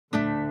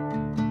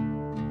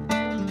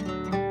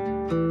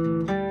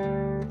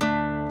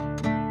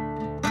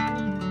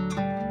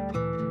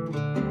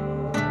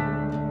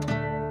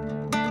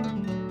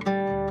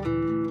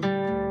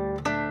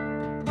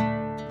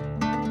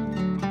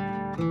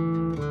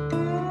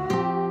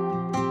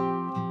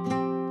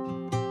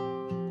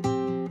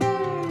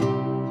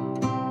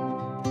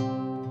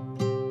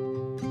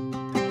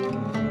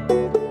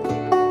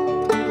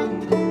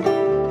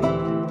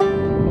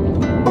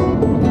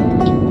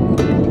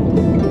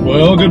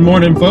good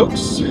morning,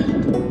 folks,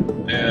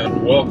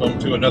 and welcome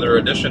to another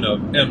edition of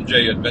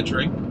MJ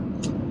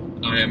Adventuring.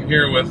 I am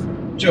here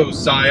with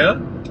Josiah,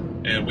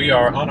 and we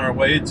are on our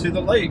way to the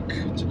lake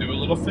to do a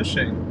little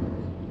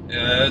fishing.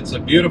 It's a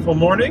beautiful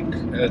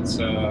morning. It's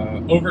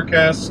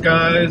overcast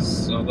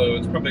skies, although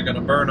it's probably going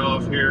to burn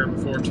off here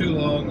before too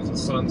long as the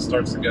sun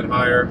starts to get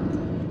higher.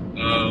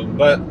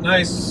 But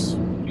nice,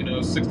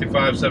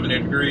 65, 70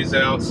 degrees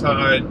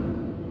outside,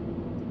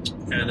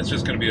 and it's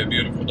just going to be a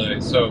beautiful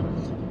day. So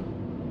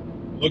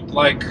looked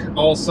like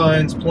all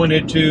signs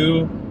pointed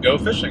to go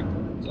fishing.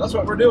 So that's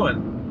what we're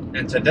doing.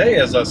 And today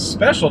is a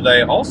special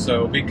day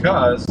also,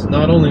 because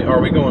not only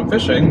are we going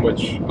fishing,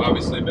 which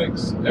obviously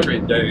makes every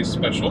day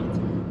special,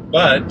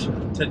 but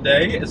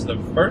today is the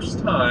first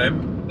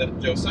time that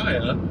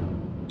Josiah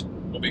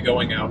will be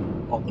going out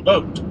on the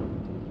boat.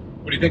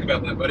 What do you think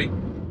about that, buddy?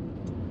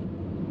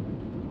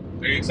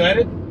 Are you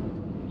excited?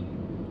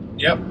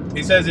 Yep,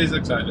 he says he's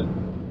excited.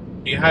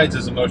 He hides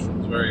his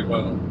emotions very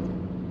well.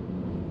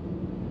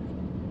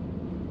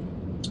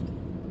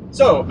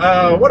 So,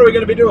 what are we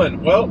going to be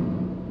doing? Well,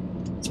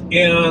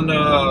 in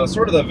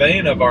sort of the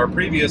vein of our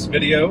previous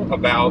video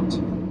about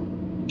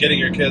getting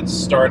your kids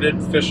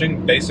started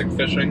fishing, basic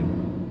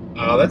fishing,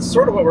 that's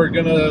sort of what we're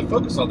going to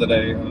focus on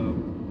today.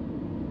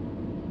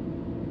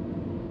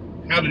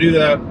 How to do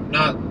that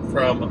not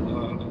from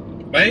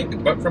a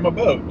bank, but from a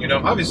boat.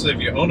 Obviously if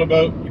you own a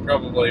boat, you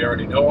probably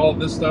already know all of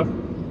this stuff,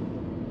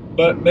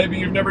 but maybe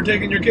you've never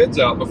taken your kids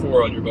out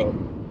before on your boat.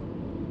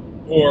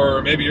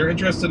 Or maybe you're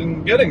interested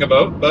in getting a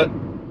boat, but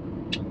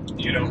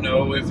you don't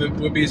know if it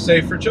would be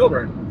safe for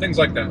children, things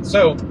like that.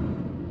 So,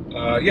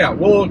 yeah,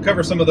 we'll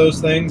cover some of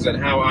those things and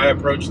how I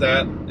approach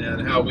that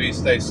and how we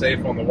stay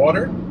safe on the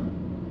water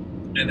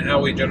and how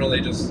we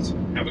generally just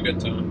have a good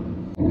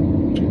time.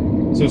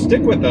 So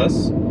stick with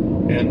us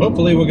and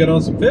hopefully we'll get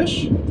on some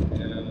fish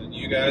and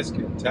you guys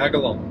can tag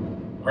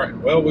along. All right,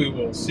 well, we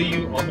will see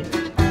you on the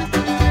way.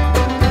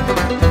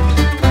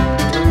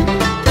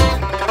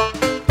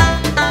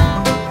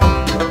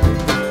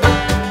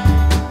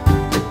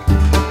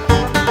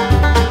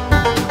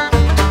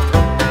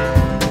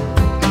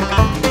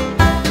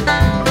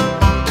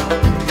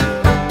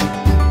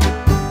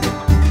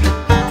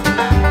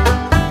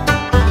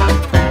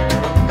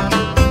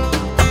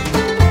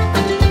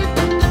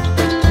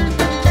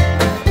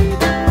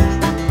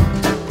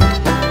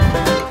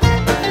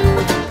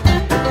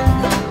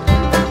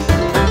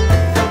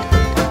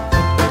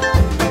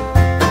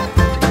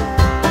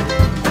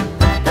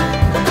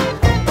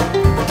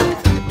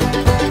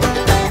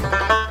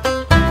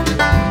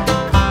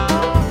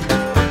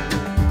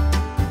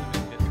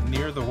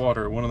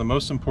 One of the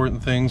most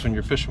important things when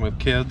you're fishing with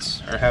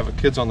kids, or have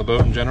kids on the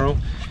boat in general,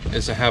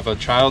 is to have a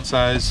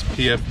child-size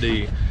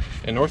PFD.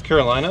 In North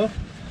Carolina,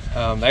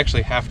 they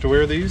actually have to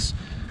wear these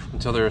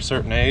until they're a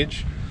certain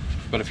age,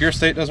 but if your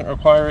state doesn't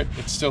require it,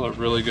 it's still a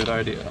really good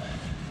idea.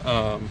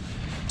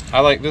 I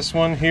like this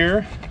one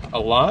here a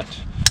lot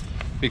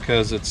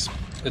because it's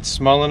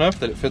small enough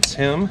that it fits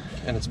him,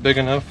 and it's big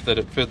enough that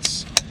it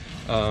fits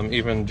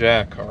even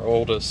Jack, our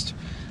oldest.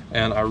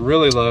 And I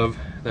really love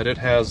that it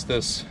has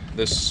this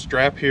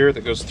strap here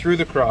that goes through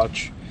the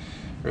crotch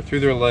or through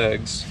their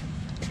legs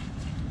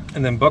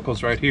and then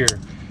buckles right here,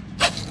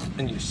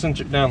 and you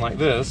cinch it down like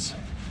this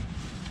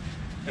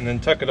and then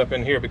tuck it up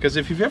in here. Because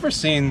if you've ever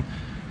seen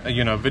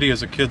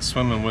videos of kids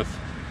swimming with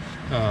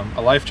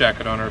a life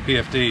jacket on or a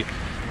PFD,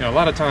 a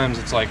lot of times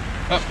it's like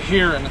up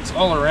here and it's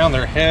all around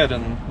their head,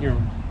 and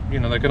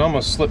they could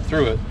almost slip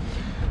through it.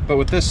 But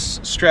with this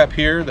strap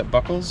here that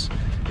buckles,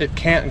 it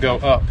can't go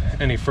up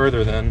any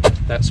further than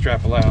that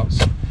strap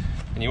allows.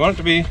 And you want it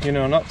to be,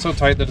 not so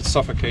tight that it's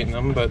suffocating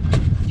them, but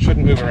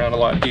shouldn't move around a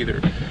lot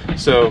either.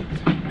 So,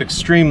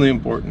 extremely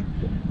important.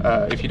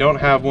 If you don't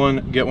have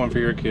one, get one for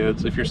your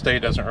kids. If your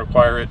state doesn't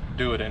require it,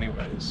 do it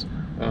anyways.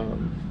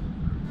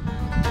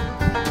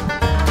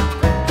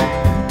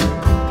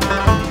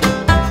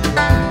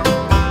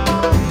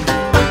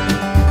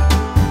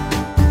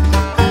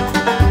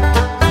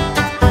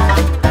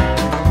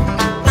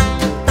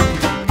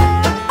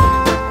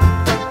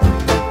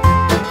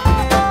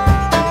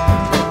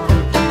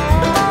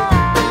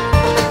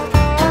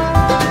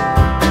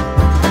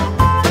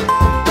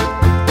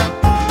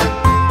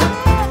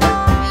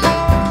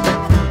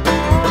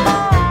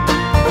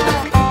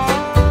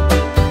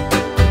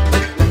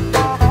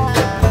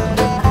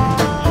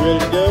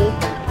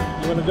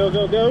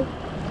 Go.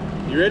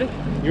 You ready?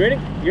 You ready?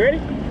 You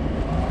ready?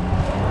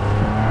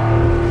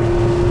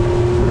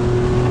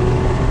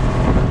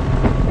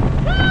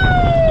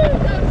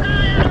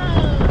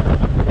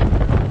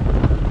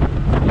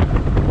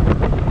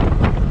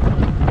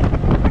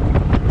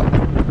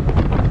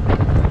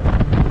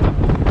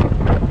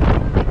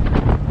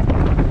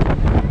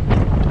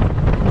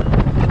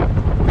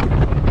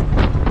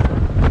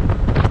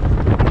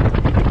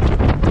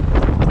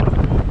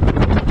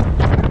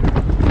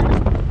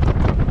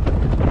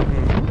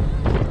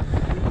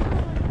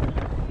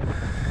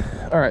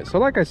 All right, so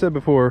like I said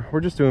before,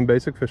 we're just doing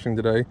basic fishing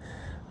today.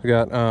 We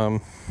got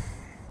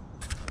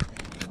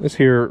this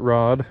here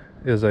rod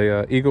is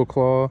a Eagle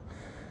Claw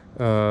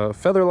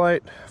feather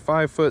light,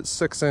 5-foot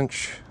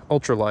 6-inch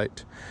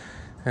ultralight,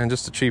 and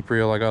just a cheap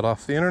reel I got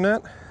off the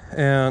internet,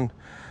 and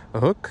a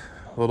hook,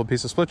 a little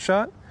piece of split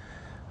shot,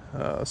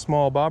 a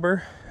small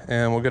bobber,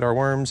 and we'll get our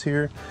worms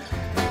here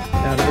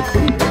out of the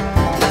creek.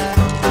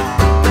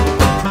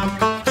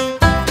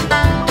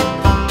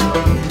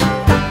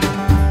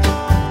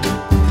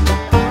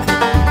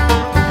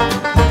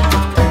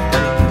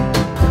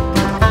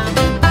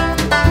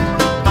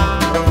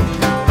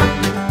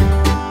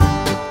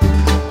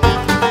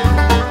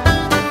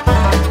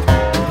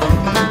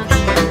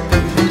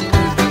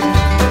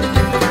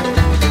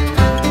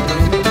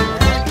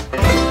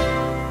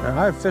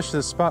 I've fished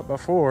this spot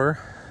before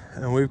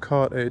and we've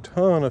caught a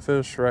ton of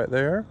fish right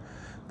there,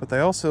 but they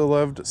also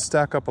love to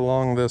stack up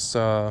along this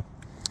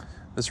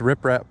this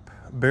riprap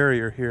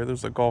barrier here.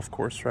 There's a golf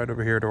course right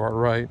over here to our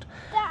right,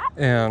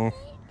 and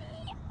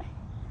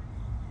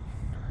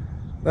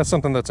that's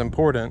something that's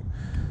important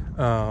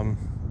to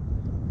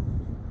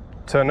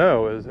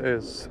know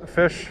is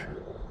fish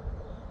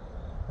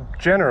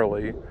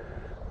generally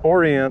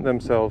orient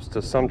themselves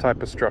to some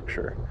type of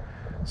structure.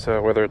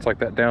 So whether it's like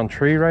that down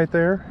tree right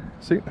there,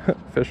 see,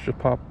 fish just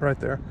popped right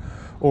there,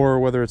 or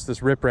whether it's this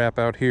riprap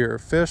out here,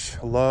 fish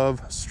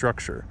love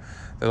structure.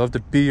 They love to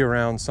be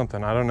around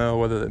something. I don't know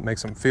whether it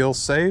makes them feel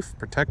safe,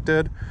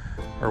 protected,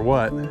 or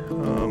what. But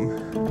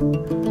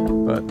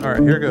all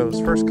right, here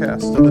goes, first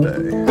cast of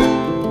the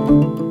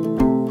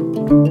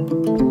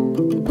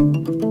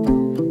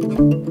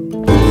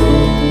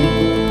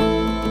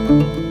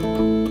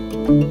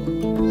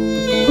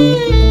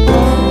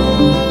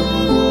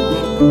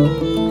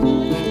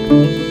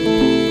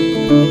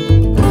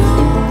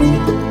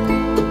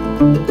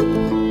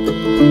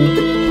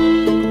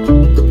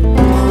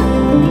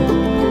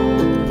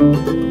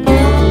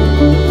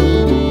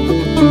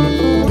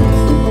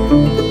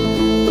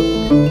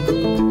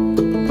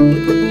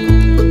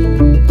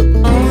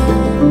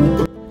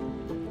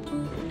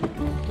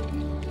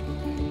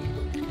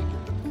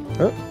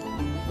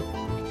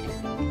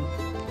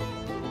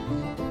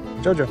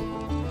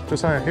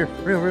Josiah, here,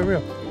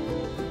 reel.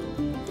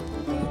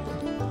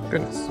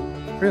 Goodness,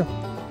 reel.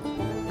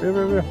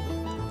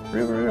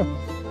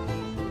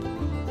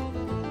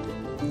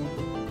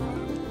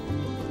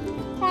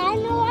 I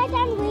know I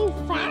done really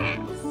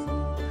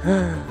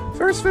fast.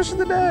 First fish of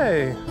the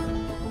day.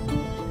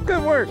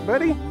 Good work,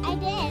 buddy. I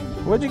did.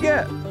 What'd you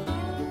get?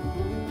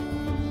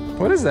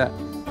 What is that? I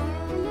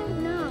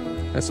don't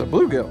know. That's a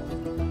bluegill.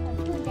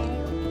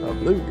 A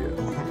bluegill.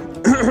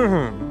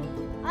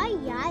 I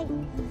like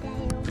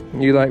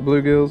bluegill. You like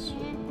bluegills?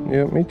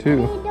 Yeah, me too. You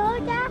know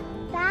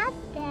that's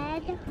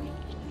dead.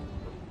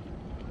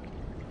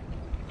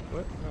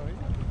 What?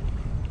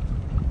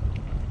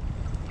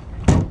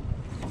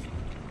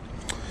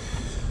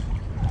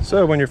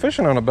 So when you're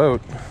fishing on a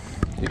boat,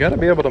 you got to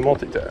be able to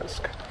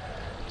multitask.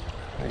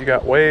 You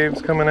got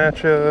waves coming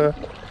at you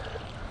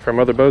from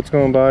other boats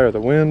going by, or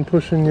the wind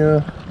pushing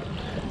you.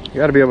 You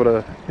got to be able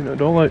to,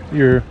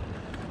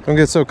 don't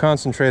get so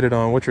concentrated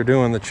on what you're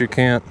doing that you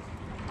can't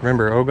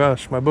remember, oh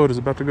gosh, my boat is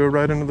about to go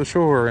right into the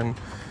shore, and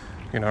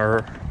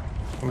or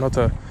I'm about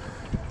to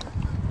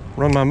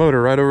run my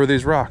motor right over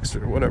these rocks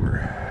or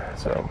whatever.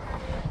 So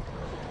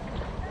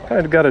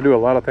kind of got to do a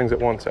lot of things at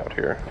once out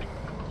here.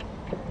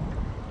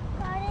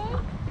 Daddy?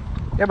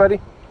 Yeah, buddy.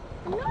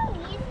 You know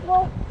these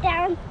walk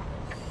down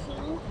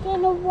sink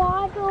in the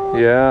water?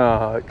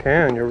 Yeah, it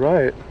can, you're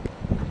right.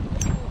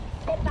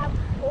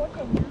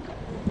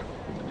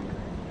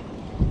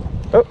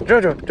 Oh,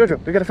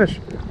 Jojo, we got a fish.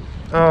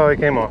 Oh, he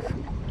came off. Yeah,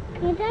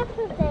 that's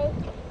okay.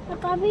 The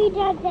puppy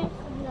does that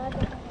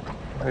another.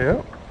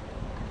 Yeah.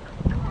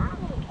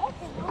 Mommy,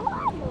 it's in the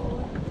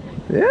water.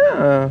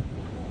 Yeah.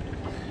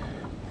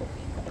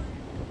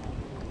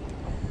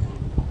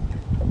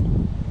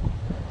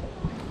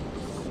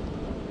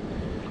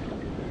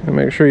 And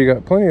make sure you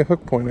got plenty of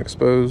hook point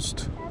exposed.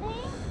 Daddy?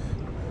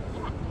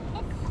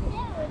 It's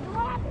still in the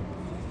water.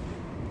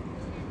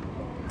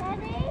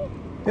 Daddy?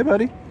 Hey,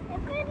 buddy. If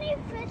any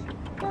fish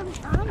comes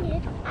on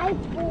it, I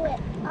pull it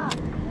up.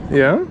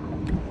 Yeah?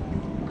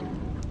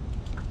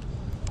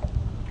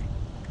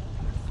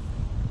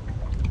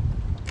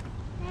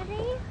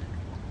 Daddy?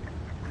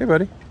 Hey,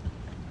 buddy.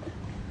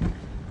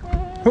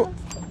 Oh,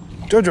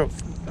 Jojo.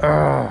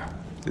 Ah,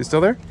 is he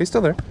still there? He's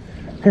still there.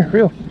 Here,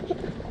 reel.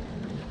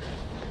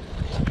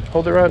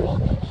 Hold it right.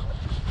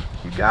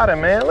 You got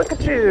him, man. Look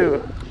at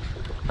you.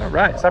 All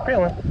right, stop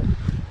reeling.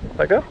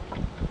 Let go.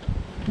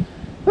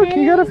 Look,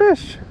 you got a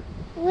fish.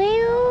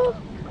 Will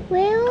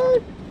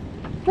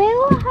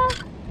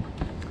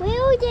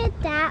did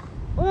that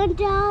one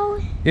though?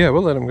 Yeah,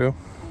 we'll let him go.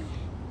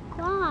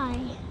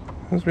 Why?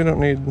 Because we don't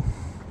need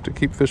to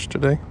keep fish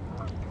today.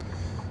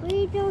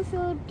 We don't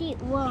show the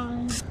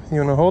one. You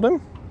want to hold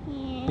him?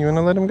 Yeah. You want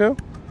to let him go?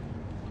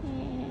 Yeah.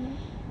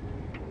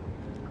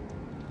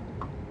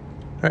 All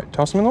right,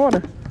 toss him in the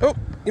water. Oh,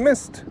 you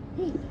missed.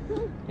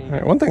 All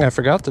right, one thing I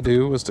forgot to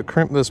do was to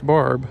crimp this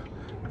barb.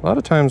 A lot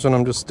of times when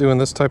I'm just doing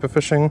this type of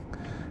fishing,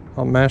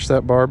 I'll mash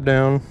that barb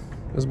down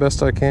as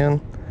best I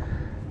can.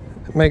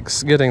 It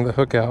makes getting the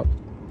hook out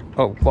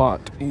a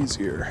lot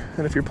easier.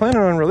 And if you're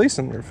planning on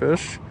releasing your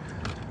fish,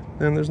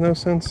 then there's no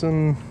sense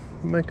in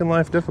making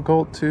life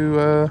difficult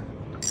to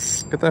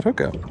get that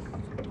hook out.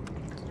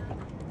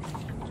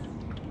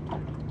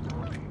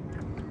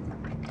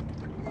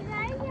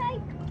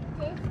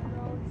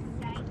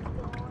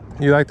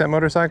 You like that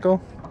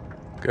motorcycle?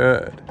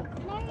 Good.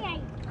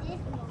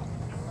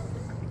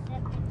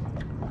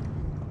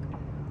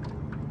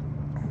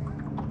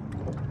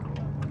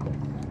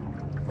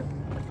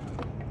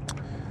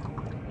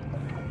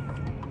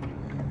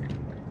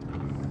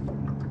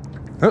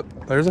 Oh,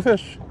 there's a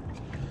fish.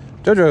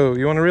 Jojo,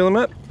 you want to reel him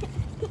up?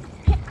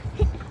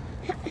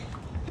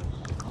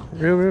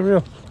 Reel, reel,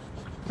 reel.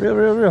 Reel,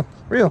 reel, reel.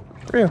 Reel,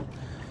 reel.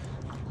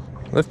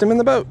 Lift him in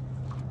the boat.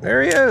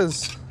 There he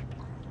is.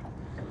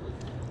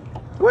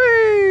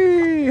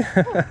 Whee!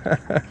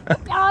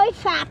 He's always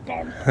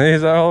flapping.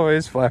 He's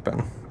always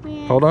flapping.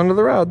 Yeah. Hold on to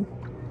the rod.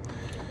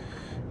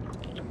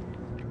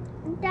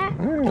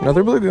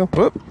 Another bluegill.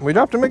 Whoop, we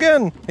dropped him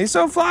again. He's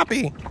so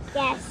floppy.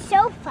 Yeah,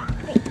 so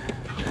floppy.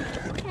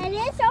 And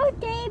it's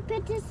okay to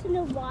put this in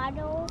the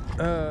water.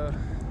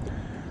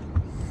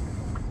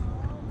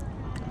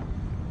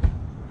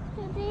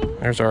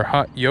 There's our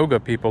hot yoga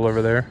people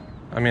over there.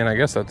 I mean, I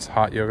guess that's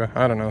hot yoga.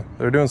 I don't know.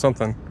 They're doing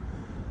something.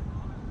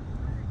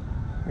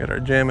 Got our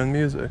jamming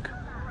music.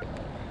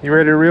 You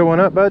ready to reel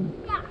one up, bud?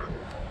 Yeah.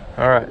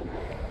 All right.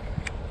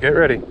 Get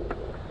ready.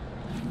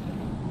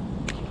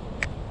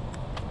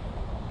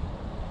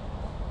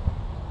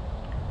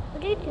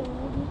 What are you doing?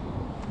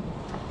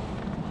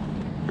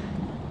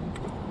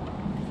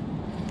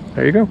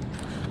 There you go.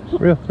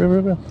 Reel, reel,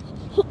 reel, reel.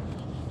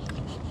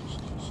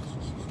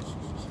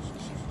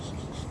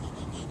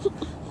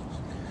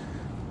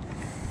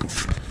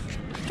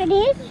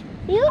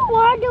 You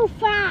water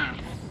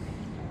fast.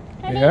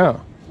 Yeah.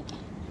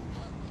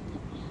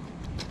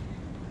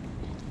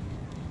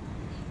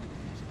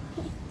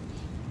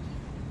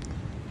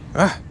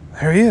 Ah,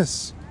 there he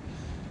is.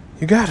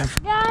 You got him.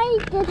 I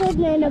put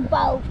him in a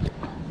boat.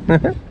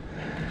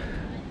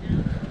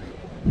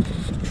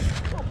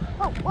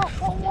 Whoa, whoa,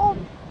 whoa, whoa.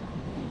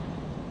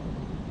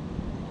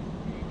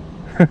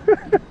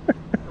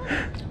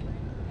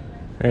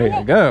 There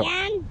you go.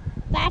 And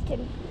back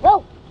and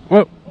whoa.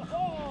 Whoa.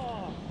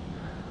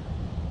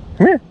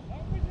 Come here.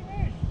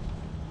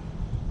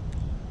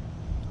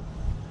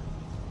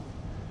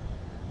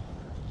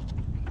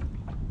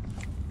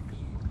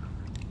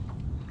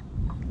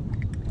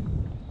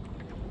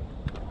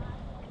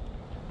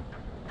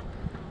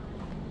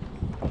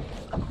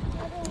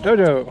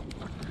 Jojo,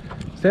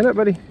 stand up,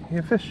 buddy. You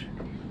have fish.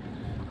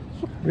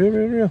 Reel,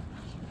 reel, reel.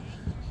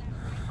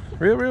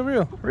 Reel, reel,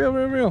 reel. Reel,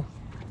 reel, reel.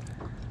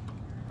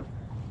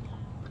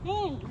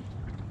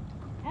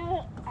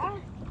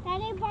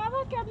 Daddy,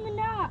 Baba coming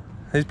up.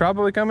 He's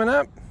probably coming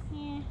up.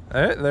 Yeah.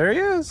 There he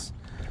is.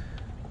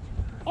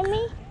 And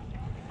me?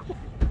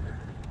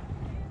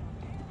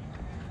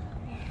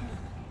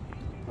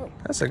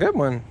 That's a good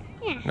one.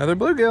 Yeah. Another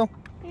bluegill.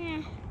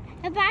 Yeah.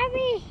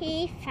 Bobby,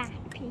 he's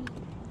happy.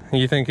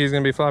 You think he's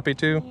gonna be floppy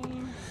too? Yeah.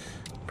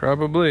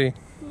 Probably.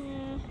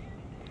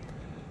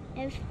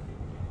 Yeah.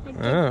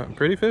 Ah,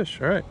 pretty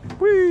fish. All right.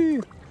 Whee!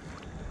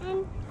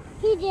 And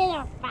he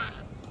didn't flop.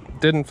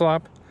 Didn't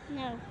flop?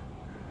 No.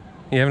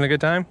 You having a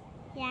good time?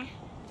 Yeah.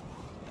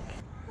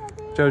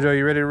 Jojo,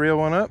 you ready to reel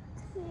one up?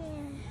 Yeah.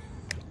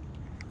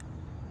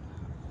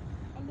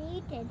 And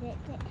he did it.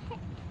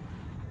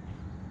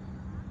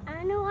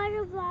 I know how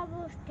to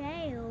bobble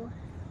tail.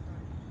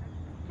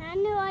 I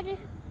know how to...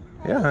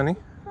 Yeah, honey.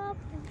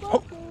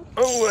 Oh,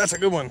 oh, that's a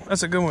good one.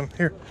 That's a good one.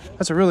 Here,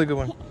 that's a really good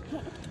one.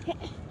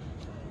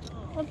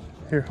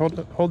 Here,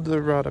 hold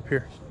the rod up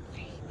here.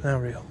 Now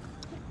reel.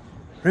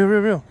 Reel,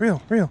 reel, reel,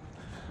 reel, reel.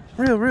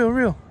 Reel, reel,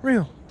 reel,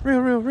 reel, reel,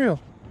 reel, reel.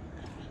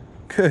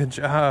 Good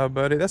job,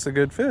 buddy. That's a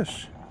good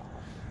fish.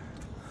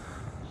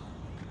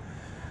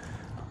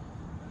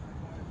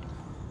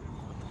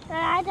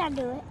 I gotta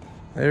do it.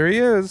 There he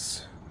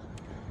is.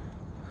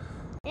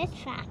 It's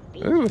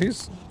flappy. Ooh,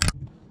 he's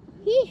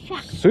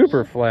flappy.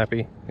 super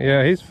flappy.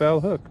 Yeah, he's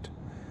foul hooked.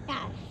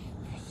 Yeah.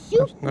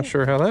 Super. Not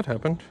sure how that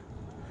happened.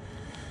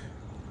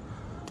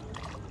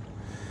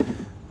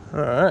 All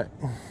right.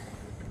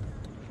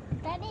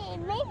 Daddy, it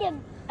made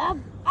a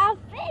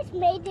fish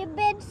made a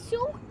big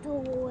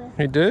super.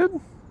 He did?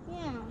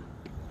 Yeah.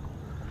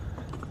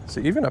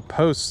 See, even a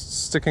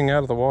post sticking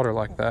out of the water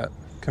like that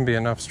can be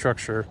enough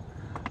structure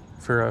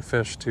for a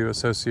fish to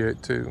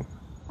associate to.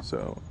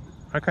 So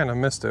I kind of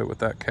missed it with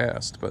that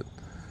cast, but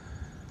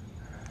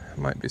it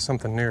might be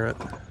something near it.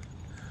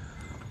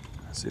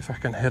 Let's see if I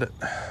can hit it.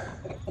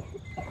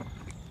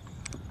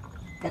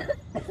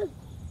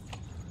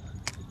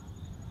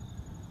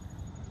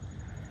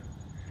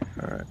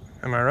 All right,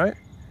 am I right?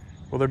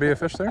 Will there be a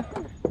fish there?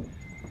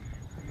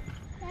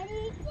 Daddy,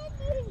 you said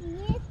you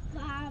need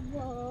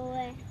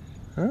bobble.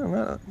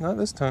 Oh, not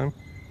this time.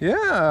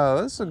 Yeah,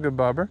 that's a good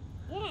bobber.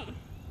 Yeah.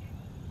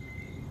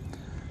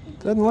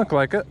 Doesn't look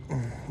like it.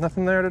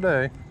 Nothing there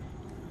today.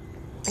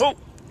 Oh,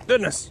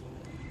 goodness.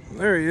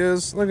 There he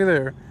is. Look at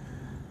there.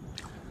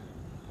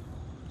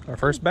 Our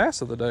first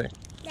bass of the day.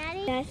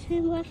 Daddy, can I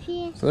swim with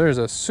you? So there's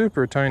a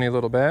super tiny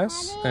little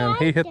bass, and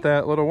he hit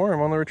that little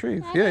worm on the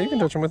retrieve. Yeah, you can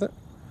touch him with it.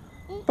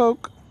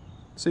 Poke.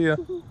 See ya.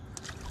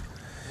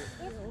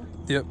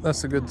 Yep,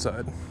 that's the good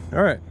side.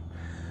 All right.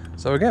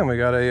 So again, we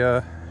got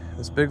a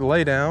this big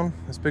laydown,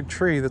 this big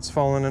tree that's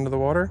fallen into the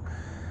water.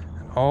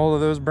 And all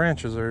of those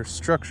branches are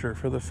structure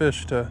for the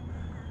fish to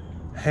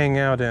hang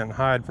out in,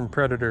 hide from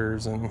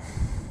predators and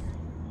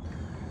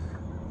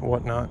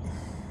whatnot.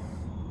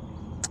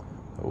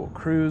 We'll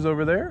cruise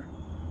over there.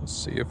 Let's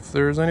see if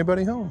there's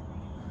anybody home.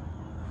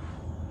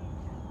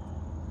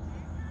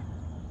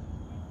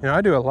 You know, I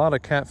do a lot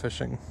of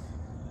catfishing,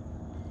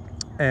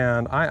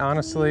 and I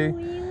honestly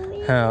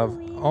have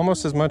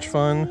almost as much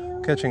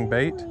fun catching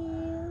bait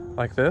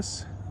like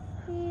this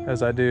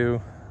as I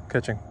do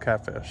catching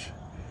catfish.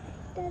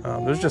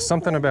 There's just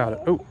something about it.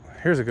 Oh,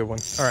 here's a good one.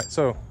 All right,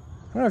 so I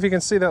don't know if you can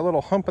see that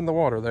little hump in the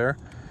water there.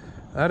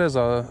 That is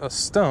a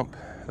stump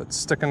that's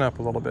sticking up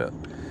a little bit.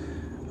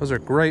 Those are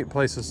great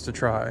places to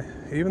try,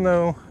 even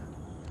though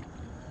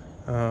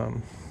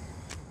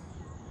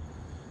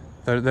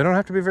they don't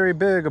have to be very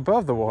big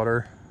above the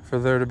water for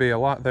there to be a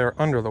lot there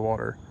under the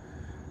water.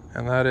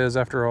 And that is,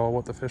 after all,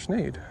 what the fish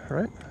need,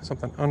 right?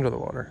 Something under the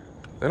water.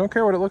 They don't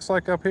care what it looks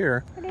like up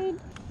here.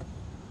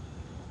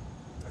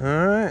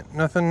 All right,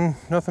 nothing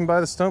by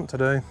the stump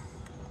today.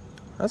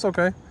 That's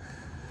okay.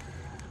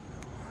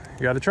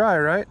 You got to try,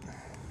 right?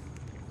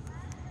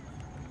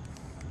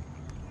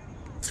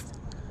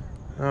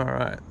 All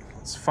right,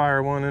 let's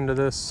fire one into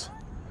this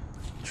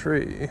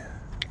tree.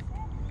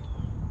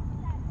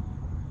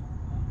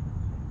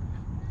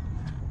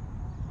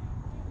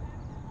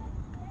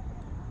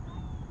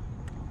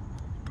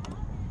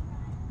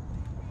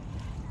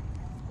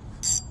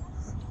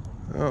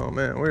 Oh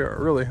man, we are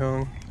really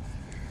hung.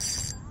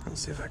 Let's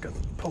see if I can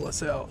pull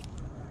us out.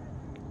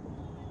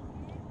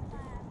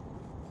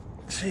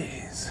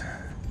 Jeez.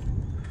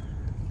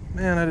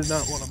 Man, I did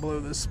not want to blow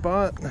this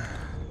spot.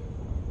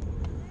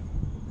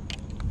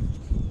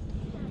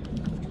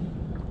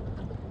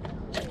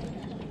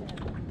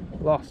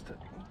 Lost it.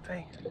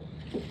 Dang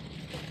it.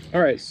 All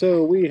right,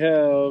 so we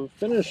have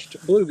finished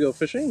bluegill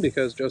fishing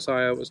because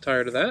Josiah was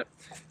tired of that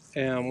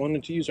and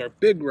wanted to use our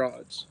big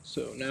rods.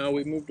 So now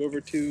we moved over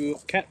to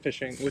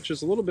catfishing, which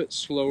is a little bit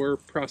slower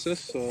process,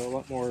 so a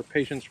lot more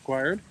patience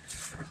required.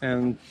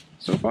 And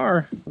so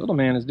far, little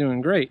man is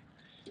doing great.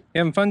 You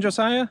having fun,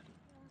 Josiah?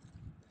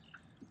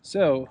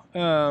 So,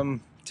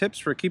 tips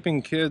for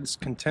keeping kids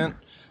content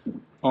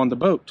on the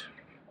boat.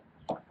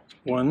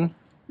 1,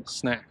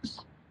 snacks,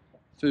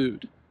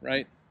 food,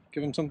 right?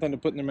 Give them something to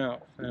put in their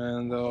mouth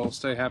and they'll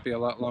stay happy a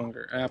lot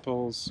longer.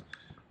 Apples,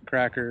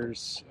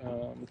 crackers,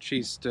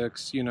 cheese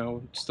sticks, you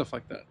know, stuff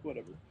like that,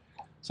 whatever.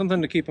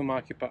 Something to keep them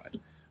occupied.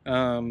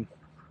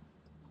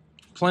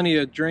 Plenty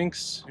of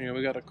drinks. You know,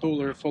 we got a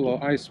cooler full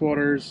of ice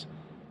waters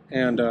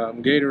and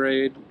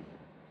Gatorade,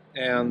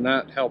 and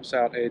that helps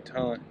out a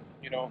ton.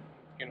 You know,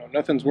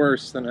 nothing's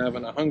worse than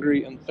having a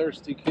hungry and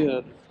thirsty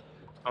kid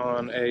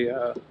on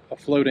a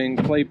floating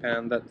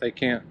playpen that they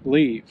can't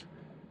leave.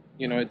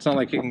 You know, it's not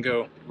like he can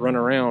go run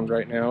around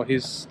right now.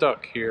 He's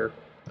stuck here.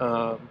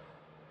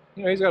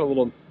 You know, he's got a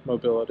little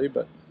mobility,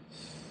 but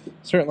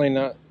certainly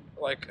not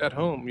like at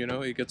home. You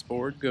know, he gets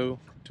bored, go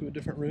to a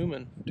different room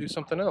and do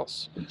something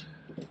else.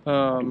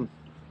 And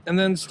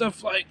then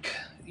stuff like,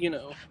 you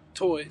know,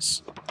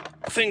 toys,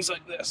 things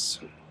like this.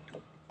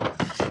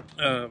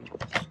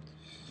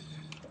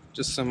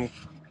 Just some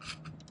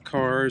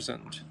cars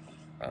and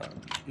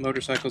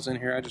motorcycles in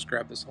here. I just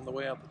grabbed this on the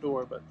way out the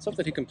door, but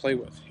something he can play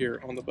with here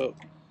on the boat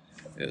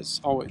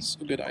is always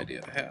a good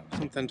idea to have.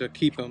 Something to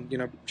keep him, you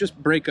know,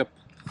 just break up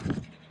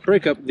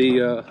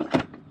the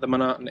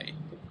monotony.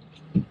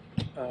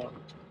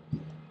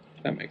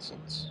 That makes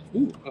sense.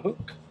 Ooh, a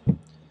hook.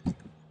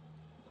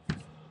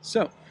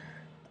 So,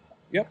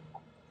 yep.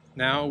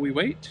 Now we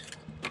wait,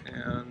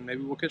 and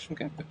maybe we'll catch some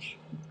catfish.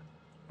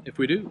 If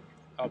we do,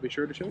 I'll be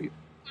sure to show you.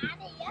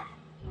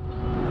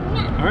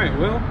 Alright,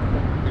 well,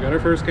 we got our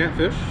first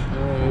catfish.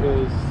 It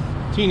is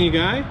a teeny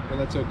guy, but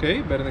that's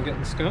okay. Better than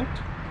getting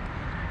skunked.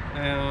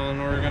 And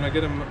we're gonna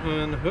get him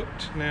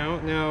unhooked now.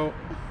 Now,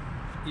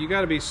 you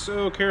gotta be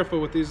so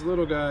careful with these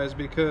little guys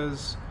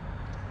because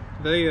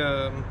they,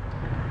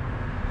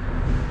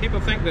 people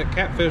think that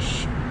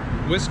catfish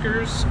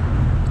whiskers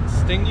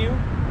sting you.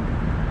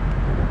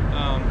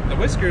 The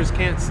whiskers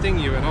can't sting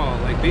you at all.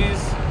 Like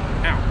these,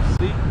 ow,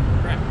 see,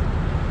 crap.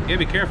 You gotta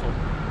be careful.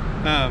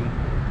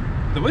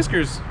 The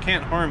whiskers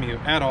can't harm you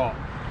at all.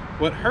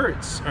 What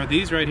hurts are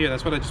these right here.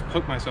 That's what I just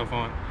poked myself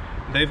on.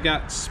 They've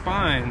got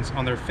spines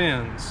on their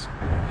fins.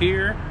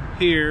 Here,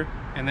 here,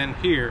 and then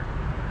here.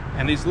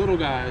 And these little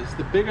guys,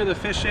 the bigger the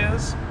fish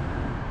is,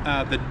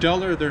 the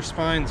duller their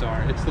spines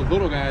are. It's the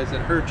little guys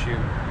that hurt you.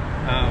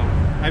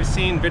 I've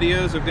seen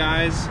videos of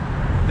guys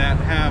that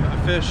have a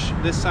fish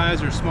this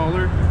size or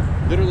smaller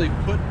literally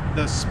put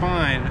the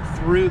spine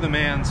through the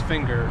man's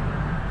finger,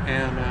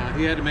 and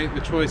he had to make the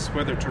choice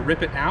whether to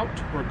rip it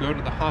out or go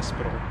to the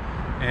hospital.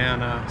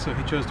 and so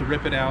he chose to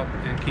rip it out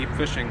and keep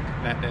fishing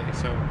that day.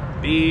 So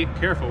be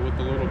careful with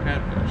the little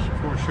catfish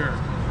for sure.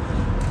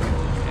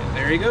 And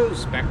there he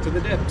goes, back to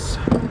the dips.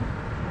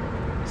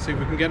 Let's see if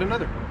we can get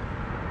another.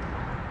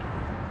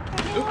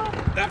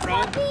 Oop, that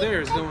rod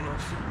there is going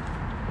off.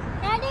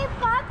 Daddy,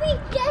 Poppy,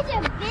 there's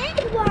a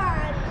big one.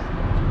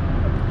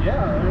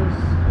 Yeah, there's...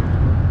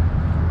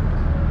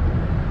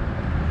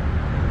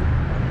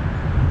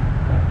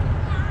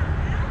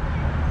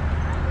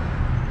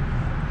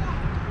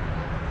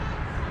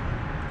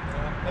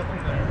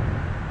 nothing there.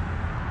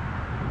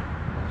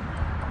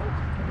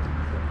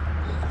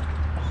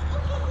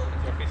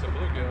 There's a piece of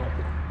bluegill.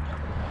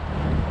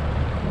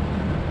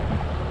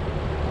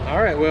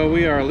 Alright, well,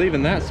 we are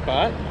leaving that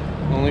spot.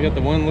 Only got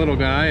the one little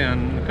guy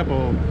and a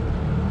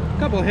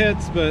couple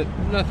hits, but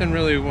nothing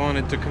really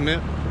wanted to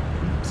commit.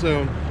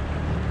 So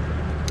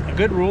a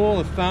good rule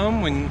of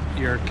thumb when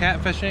you're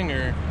catfishing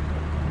or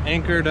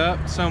anchored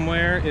up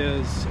somewhere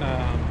is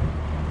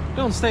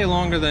don't stay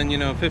longer than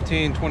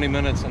 15-20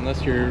 minutes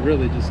unless you're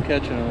really just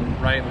catching them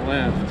right and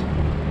left.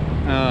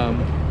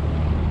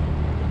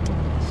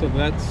 So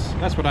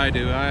that's what I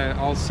do.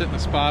 I'll sit in a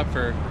spot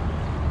for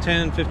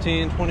 10,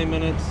 15, 20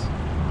 minutes,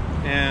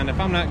 and if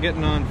I'm not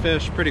getting on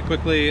fish pretty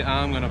quickly,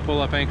 I'm gonna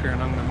pull up anchor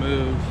and I'm gonna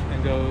move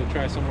and go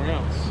try somewhere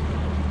else.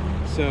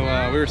 So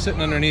we were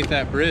sitting underneath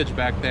that bridge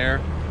back there,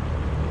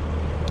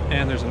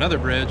 and there's another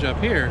bridge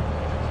up here,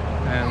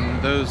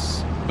 and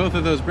both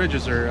of those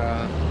bridges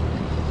are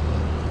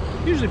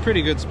usually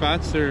pretty good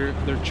spots. They're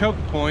choke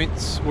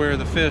points where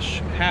the fish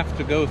have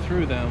to go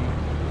through them.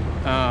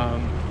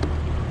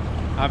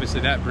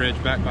 Obviously that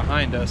bridge back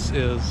behind us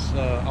is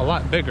a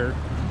lot bigger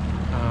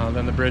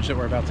than the bridge that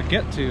we're about to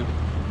get to.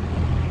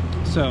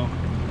 So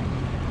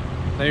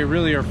they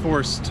really are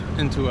forced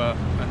into a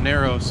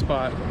narrow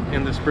spot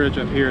in this bridge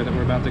up here that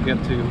we're about to get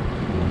to.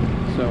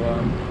 So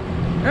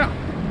yeah.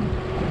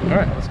 All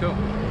right, let's go.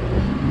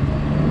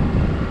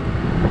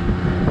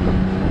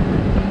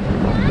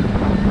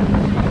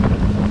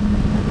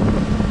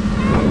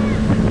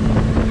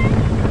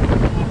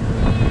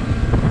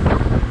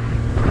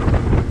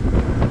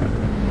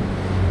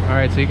 All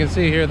right, so you can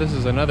see here, this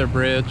is another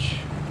bridge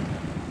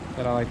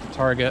that I like to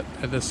target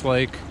at this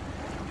lake.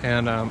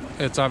 And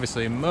it's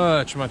obviously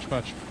much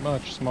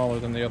smaller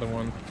than the other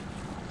one.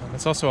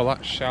 It's also a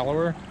lot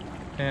shallower,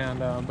 and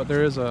but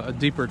there is a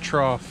deeper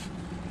trough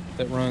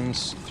that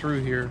runs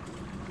through here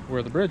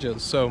where the bridge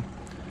is. So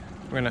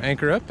we're gonna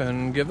anchor up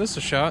and give this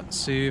a shot,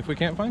 see if we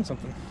can't find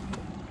something.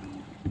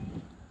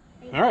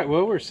 All right,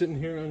 well, we're sitting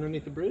here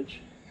underneath the bridge,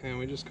 and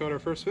we just caught our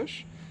first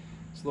fish.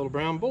 It's a little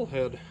brown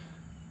bullhead.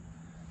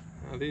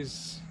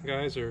 These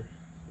guys are,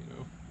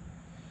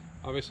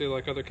 obviously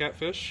like other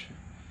catfish.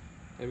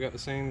 They've got the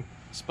same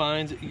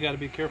spines that you got to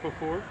be careful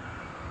for,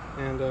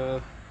 and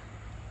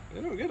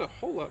they don't get a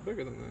whole lot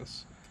bigger than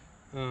this.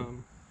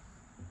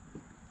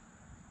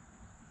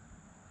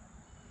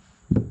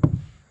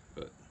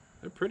 But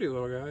they're pretty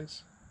little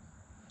guys.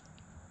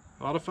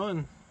 A lot of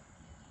fun.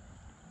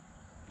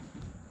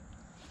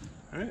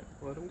 All right,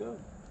 let them go.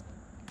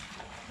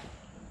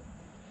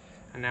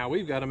 And now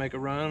we've got to make a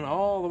run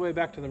all the way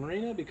back to the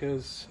marina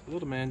because the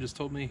little man just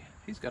told me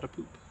he's got to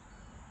poop.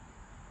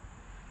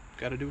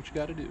 Got to do what you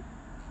got to do.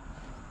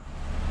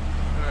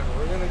 Alright, well,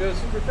 we're gonna go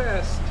super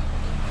fast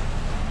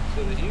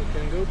so that you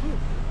can go poop.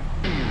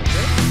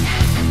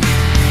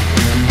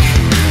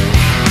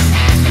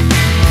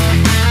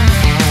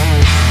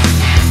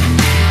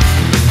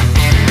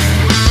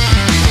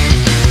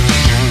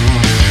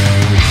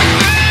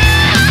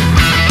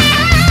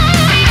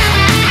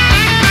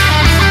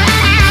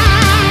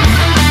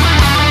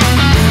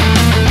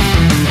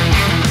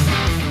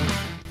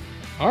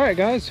 Alright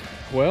guys,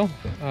 well,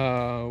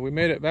 we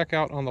made it back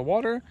out on the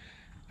water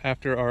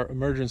after our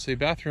emergency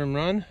bathroom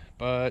run,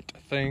 but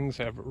things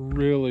have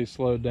really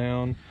slowed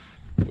down.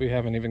 We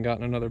haven't even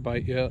gotten another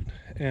bite yet,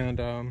 and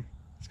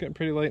it's getting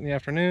pretty late in the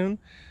afternoon,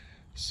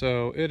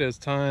 so it is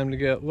time to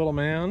get little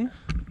man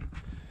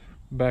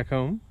back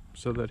home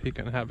so that he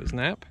can have his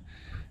nap,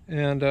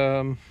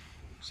 and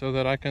so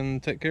that I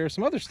can take care of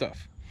some other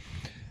stuff.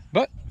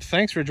 But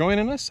thanks for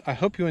joining us. I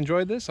hope you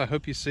enjoyed this. I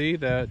hope you see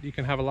that you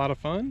can have a lot of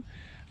fun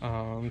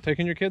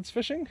taking your kids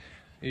fishing.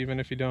 Even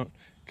if you don't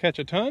catch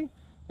a ton,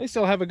 they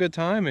still have a good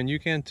time, and you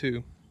can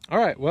too. All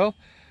right, well,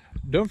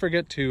 don't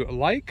forget to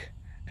like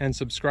and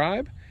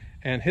subscribe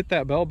and hit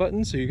that bell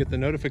button so you get the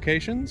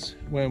notifications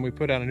when we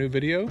put out a new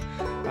video,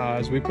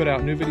 as we put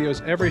out new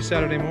videos every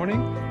Saturday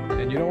morning,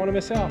 and you don't want to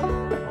miss out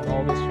on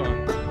all this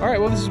fun. All right,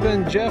 well, this has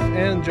been Jeff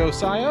and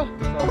Josiah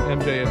from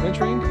MJ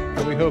Adventuring,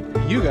 and we hope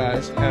you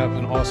guys have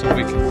an awesome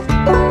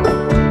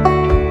week.